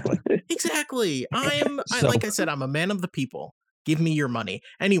 Exactly. Like I said, I'm a man of the people. Give me your money.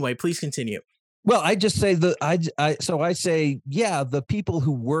 Anyway, please continue. Well, I just say I say, the people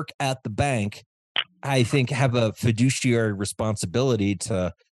who work at the bank, I think, have a fiduciary responsibility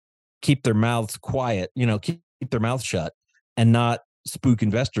to keep their mouths quiet, keep their mouths shut and not spook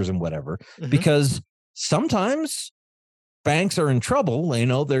investors and whatever, because sometimes banks are in trouble.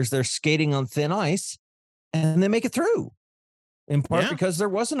 They're skating on thin ice and they make it through, in part because there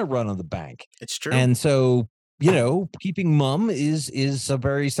wasn't a run on the bank. It's true. And so, keeping mum is a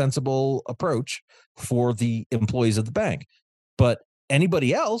very sensible approach for the employees of the bank. But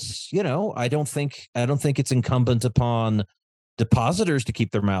anybody else, I don't think it's incumbent upon depositors to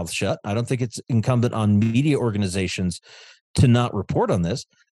keep their mouths shut. I don't think it's incumbent on media organizations to not report on this.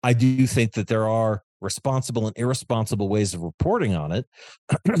 I do think that there are responsible and irresponsible ways of reporting on it.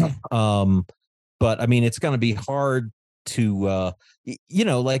 But I mean, it's going to be hard to,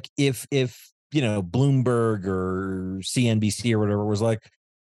 like if Bloomberg or CNBC or whatever was like,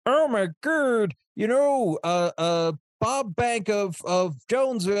 oh my God, Bob Bank of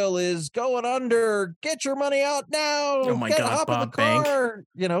Jonesville is going under. Get your money out now. Oh my God, hop Bob in the car.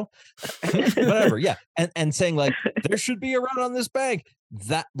 Whatever. Yeah. And saying like, there should be a run on this bank.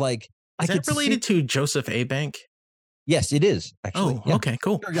 That like, is that related to Joseph A. Bank? Yes, it is. Actually. Oh, yeah. okay,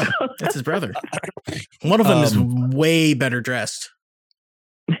 cool. Sure, yeah. That's his brother. One of them is way better dressed.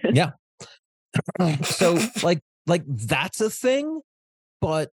 Yeah. So like that's a thing,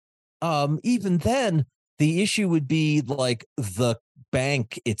 but even then the issue would be like the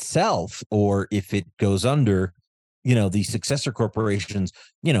bank itself, or if it goes under, the successor corporations,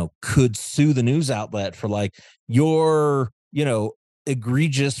 could sue the news outlet for like your,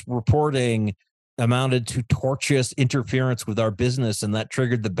 egregious reporting amounted to tortious interference with our business, and that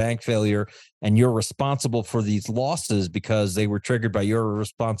triggered the bank failure, and you're responsible for these losses because they were triggered by your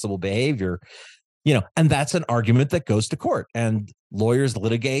irresponsible behavior. And that's an argument that goes to court, and lawyers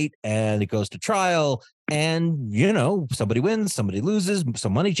litigate, and it goes to trial, and somebody wins, somebody loses,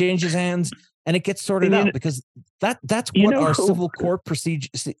 some money changes hands, and it gets sorted out, because that's what our civil court procedure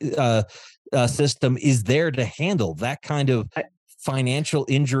system is there to handle, that kind of financial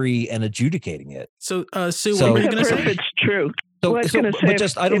injury and adjudicating it. So Sue, what were you going to say? If it's true.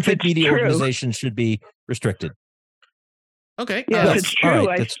 I don't think media organizations should be restricted. Okay. Yeah, if it's true,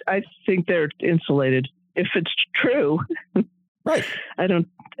 right, I think they're insulated. If it's true, right? I don't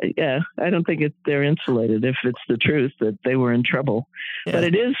think they're insulated if it's the truth that they were in trouble. Yeah. But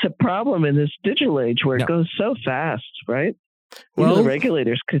it is a problem in this digital age where it goes so fast, right? Well, the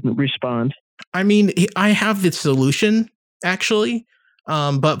regulators couldn't respond. I mean, I have the solution actually.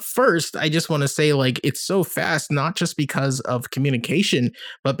 But first, I just want to say, like, it's so fast, not just because of communication,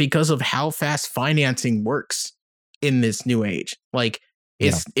 but because of how fast financing works in this new age. Like,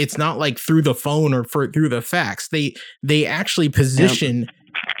 it's not like through the phone or through the fax. They actually position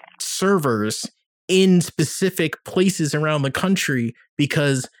servers in specific places around the country,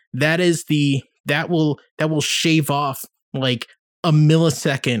 because that will shave off like a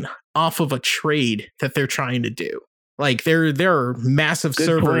millisecond off of a trade that they're trying to do. Like there are massive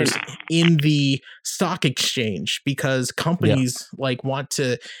servers in the stock exchange because companies like want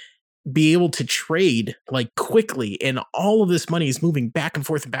to be able to trade like quickly, and all of this money is moving back and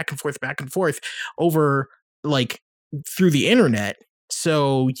forth and back and forth, back and forth over like through the internet.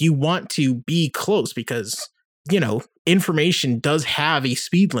 So you want to be close because, information does have a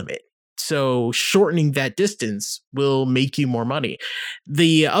speed limit. So shortening that distance will make you more money.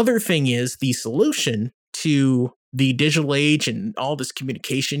 The other thing is the solution to the digital age and all this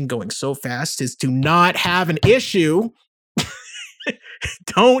communication going so fast is to not have an issue.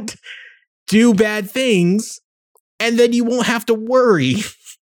 Don't do bad things, and then you won't have to worry.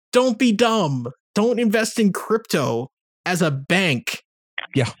 Don't be dumb. Don't invest in crypto as a bank.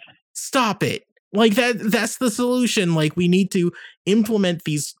 Yeah. Stop it. Like that's the solution. Like we need to implement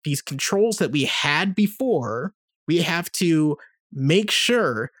these controls that we had before. We have to make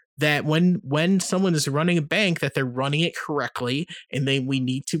sure that when someone is running a bank, that they're running it correctly, and then we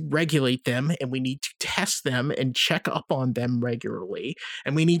need to regulate them, and we need to test them and check up on them regularly,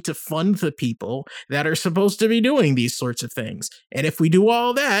 and we need to fund the people that are supposed to be doing these sorts of things. And if we do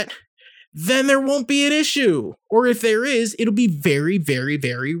all that, then there won't be an issue. Or if there is, it'll be very, very,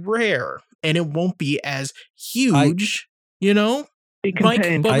 very rare, and it won't be as huge, Mike,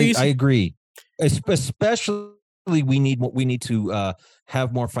 I agree. Especially we need to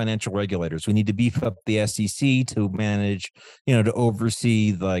have more financial regulators. We need to beef up the SEC to manage, to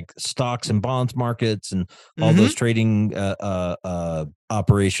oversee like stocks and bonds markets and all those trading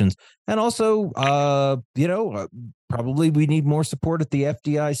operations. And also, probably we need more support at the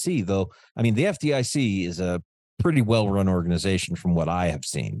FDIC, though. I mean, the FDIC is a pretty well-run organization from what I have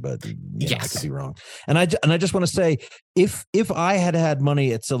seen, but I could be wrong. And I just want to say, if I had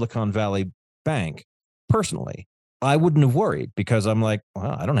money at Silicon Valley Bank personally, I wouldn't have worried, because I'm like,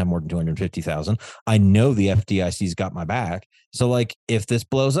 well, I don't have more than 250,000. I know the FDIC's got my back. So like, if this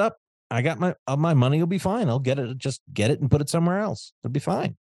blows up, I got my money will be fine. I'll just get it and put it somewhere else. It'll be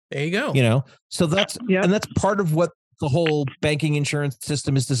fine. There you go. So that's part of what the whole banking insurance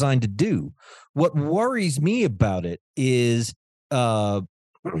system is designed to do. What worries me about it is the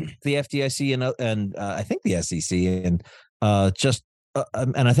FDIC and I think the SEC and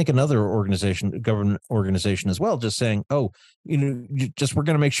and I think another government organization as well, just saying, we're going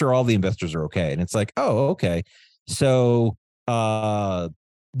to make sure all the investors are okay. And it's like, oh, okay. So no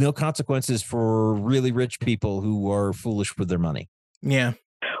consequences for really rich people who are foolish with their money. Yeah.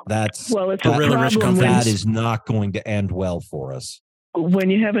 It's a really rich company. That is not going to end well for us. when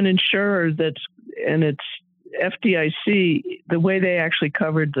you have an insurer and it's FDIC, the way they actually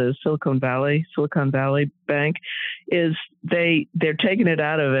covered the Silicon Valley Bank is they're taking it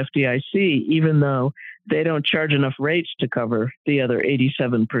out of FDIC, even though they don't charge enough rates to cover the other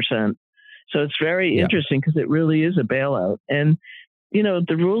 87%. So it's very interesting because it really is a bailout. And,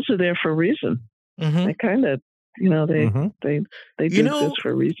 the rules are there for a reason. Mm-hmm. They kind of, they do this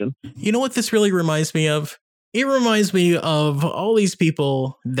for a reason. You know what this really reminds me of? It reminds me of all these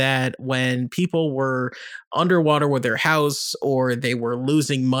people that when people were underwater with their house or they were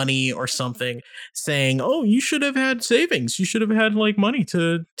losing money or something, saying, "Oh, you should have had savings. You should have had money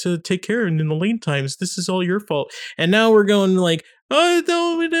to take care of in the lean times. This is all your fault." And now we're going "Oh,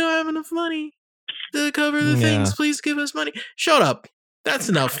 no, we don't have enough money to cover the things. Please give us money." Shut up. That's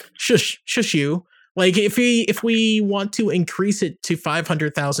enough. Shush you. If we want to increase it to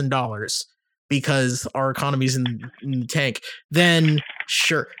 $500,000 because our economy's in the tank, then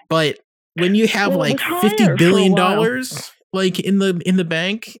sure. But when you have $50 billion in the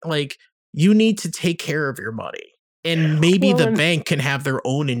bank, you need to take care of your money. And maybe the bank can have their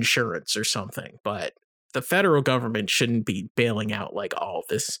own insurance or something, but the federal government shouldn't be bailing out all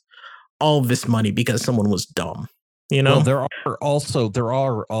this money because someone was dumb. Well, there are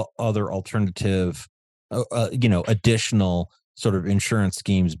other alternative, additional sort of insurance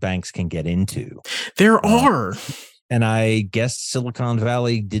schemes banks can get into. There are. And I guess Silicon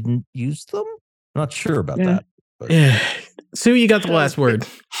Valley didn't use them. I'm not sure about that. But. Sue, you got the last word.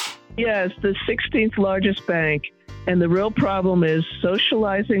 Yeah, it's the 16th largest bank. And the real problem is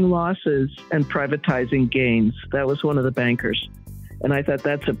socializing losses and privatizing gains. That was one of the bankers. And I thought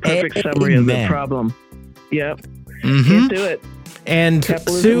that's a perfect summary of the problem. Yep. Mm-hmm. Can't do it. And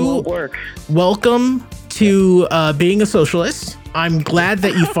Sue, welcome to being a socialist. I'm glad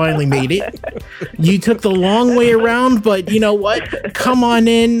that you finally made it. You took the long way around, but you know what? Come on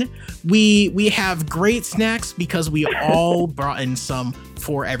in. We have great snacks because we all brought in some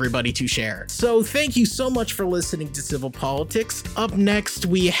for everybody to share. So thank you so much for listening to Civil Politics. Up next,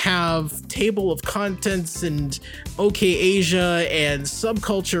 we have Table of Contents and OK Asia and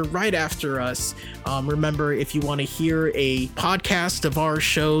Subculture right after us. Remember, if you want to hear a podcast of our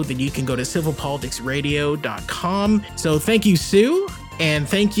show, then you can go to civilpoliticsradio.com. So thank you, Sue, and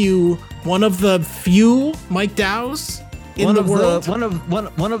thank you, one of the few Mike Dows in the world. One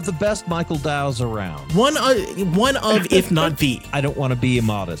of the best Michael Dows around. One of, if not the. I don't want to be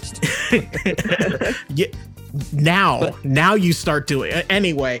immodest. Yeah. Now you start doing it.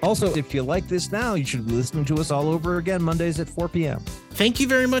 Anyway. Also, if you like this now, you should be listening to us all over again Mondays at 4 p.m. Thank you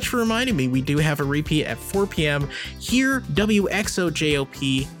very much for reminding me. We do have a repeat at 4 p.m. here,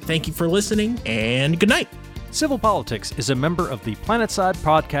 WXOJOP. Thank you for listening, and good night. Civil Politics is a member of the Planetside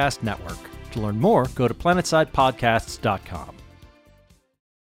Podcast Network. To learn more, go to planetsidepodcasts.com.